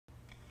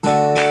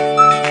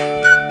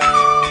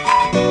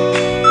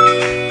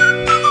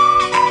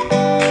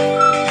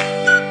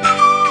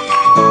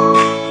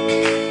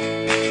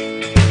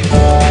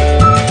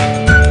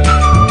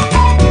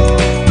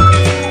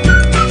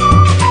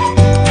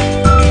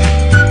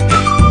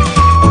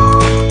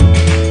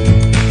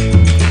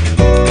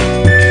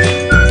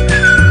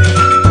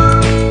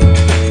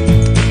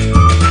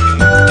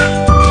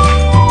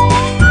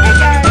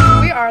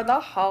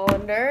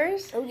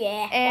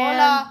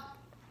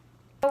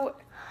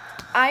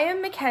I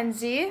am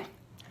Mackenzie.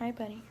 Hi,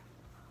 buddy.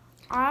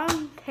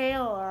 I'm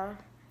Taylor.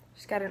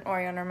 She's got an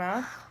Oreo in her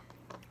mouth.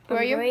 Who I'm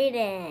are you?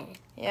 Brayden.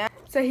 Yeah.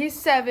 So he's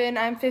 7,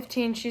 I'm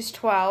 15, she's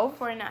 12.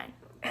 49.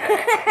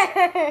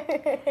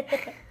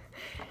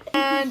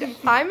 And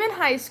I'm in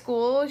high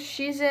school.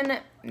 She's in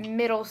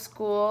middle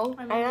school.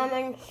 And I'm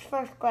in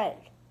first grade.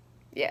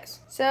 Yes.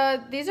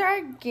 So these are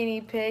our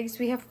guinea pigs.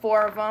 We have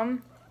 4 of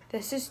them.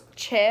 This is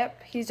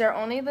Chip. He's our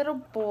only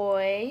little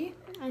boy.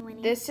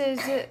 This is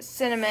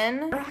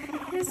Cinnamon. Oh,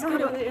 there's a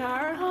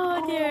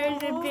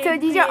big So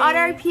these are all pig.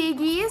 our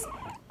piggies.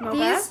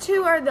 Okay. These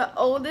 2 are the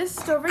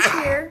oldest over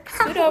here.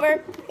 Scoot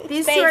over.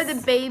 These 2 are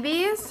the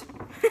babies.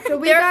 So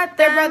we got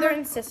their them. brother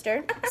and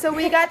sister. So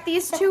we got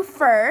these 2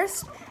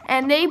 first,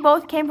 and they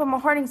both came from a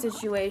hoarding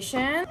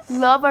situation.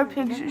 Love our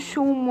pigs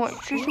so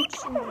much.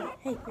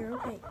 Hey, you're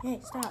okay.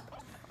 Hey, stop.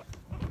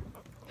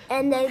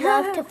 And they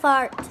love to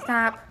fart.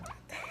 Stop.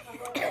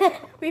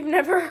 We've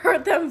never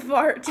heard them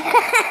fart.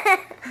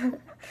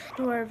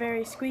 Who are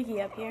very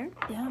squeaky up here.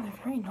 Yeah, they're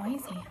very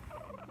noisy.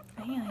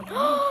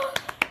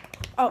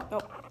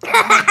 Oh.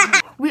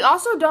 We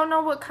also don't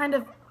know what kind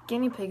of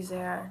guinea pigs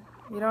they are.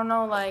 We don't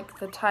know like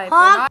the type.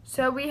 Huh?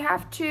 So we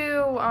have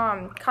to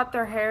cut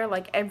their hair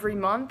like every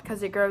month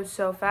because it grows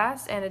so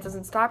fast and it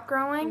doesn't stop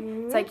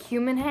growing. It's like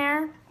human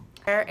hair.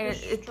 And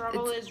The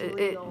struggle is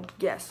real.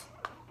 Yes,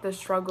 the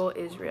struggle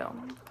is real.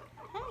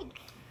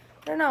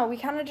 I don't know, we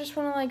kind of just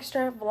want to like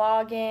start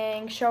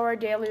vlogging, show our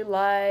daily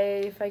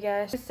life, I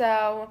guess.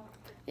 So,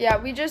 yeah,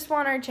 we just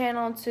want our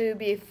channel to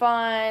be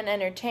fun,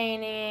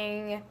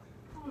 entertaining.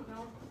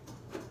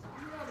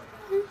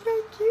 You're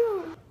so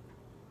cute.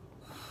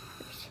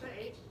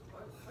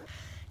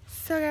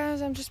 So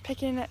guys, I'm just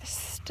picking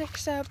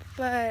sticks up,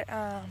 but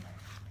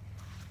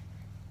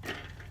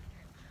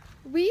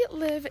we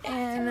live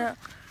in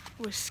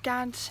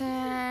Wisconsin,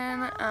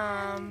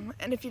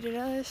 and if you didn't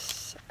know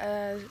this,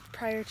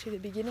 prior to the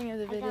beginning of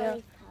the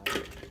video,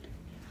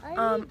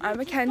 I'm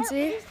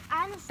Mackenzie.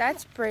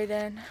 That's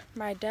Brayden.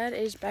 My dad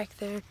is back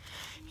there.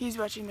 He's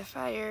watching the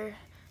fire.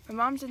 My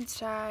mom's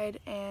inside,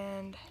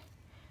 and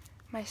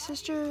my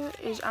sister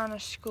is on a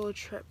school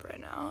trip right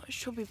now.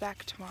 She'll be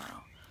back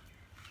tomorrow.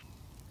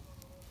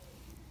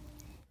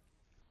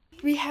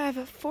 We have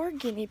 4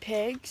 guinea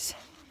pigs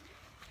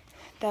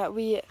that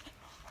we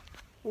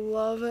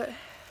love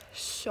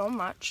so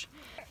much.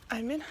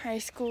 I'm in high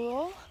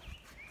school.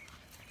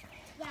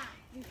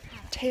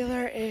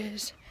 Taylor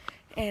is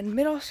in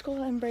middle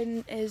school and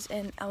Brayden is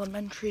in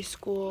elementary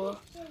school.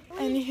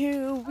 And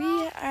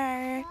we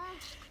are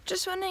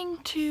just wanting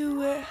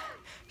to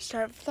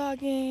start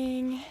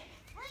vlogging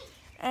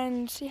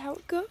and see how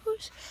it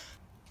goes.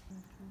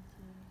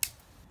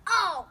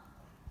 Oh!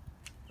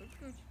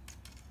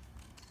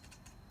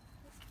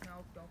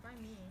 No, don't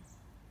mind me.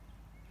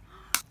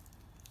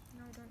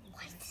 No, don't eat.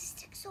 Why is this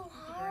stick so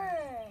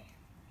hard?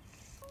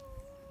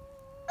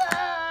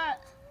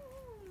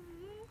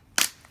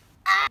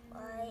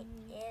 Why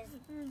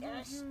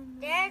is the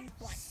stick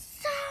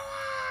so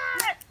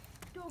hard?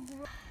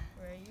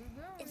 Where you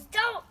going? It's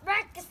don't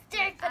wreck the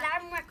stick, but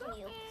I'm wrecking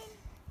you.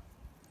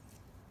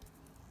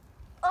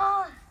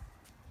 Oh!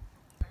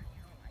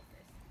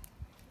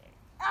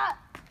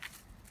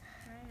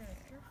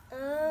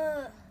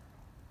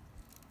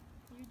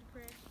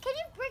 Can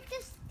you break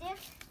this stick?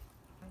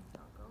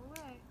 Don't go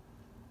away.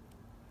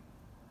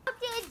 How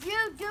did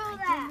you do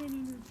that? I didn't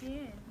even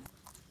begin.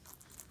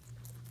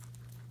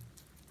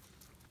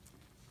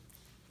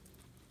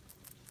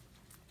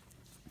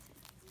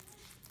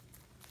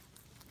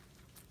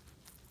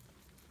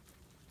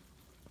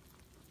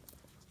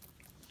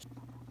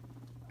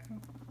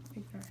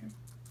 Ignore him.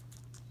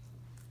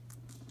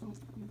 Oh,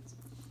 yes.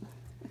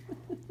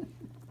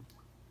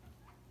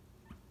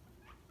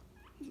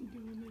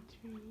 Doing a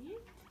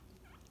treat?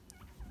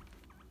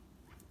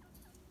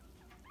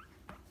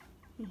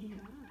 Yeah.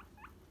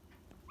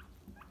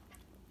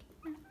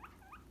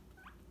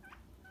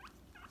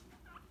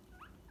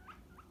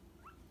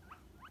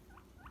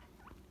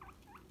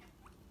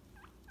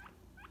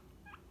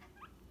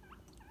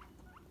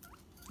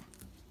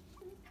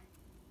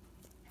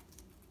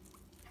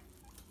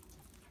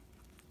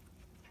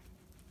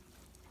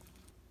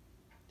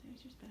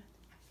 There's your spot.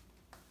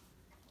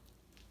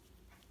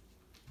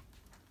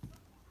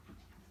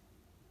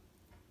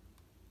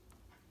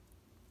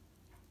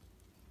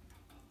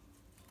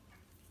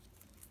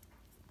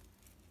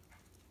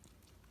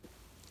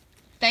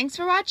 Thanks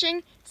for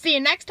watching. See you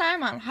next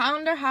time on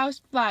Hollander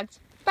House Vlogs.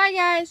 Bye,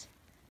 guys.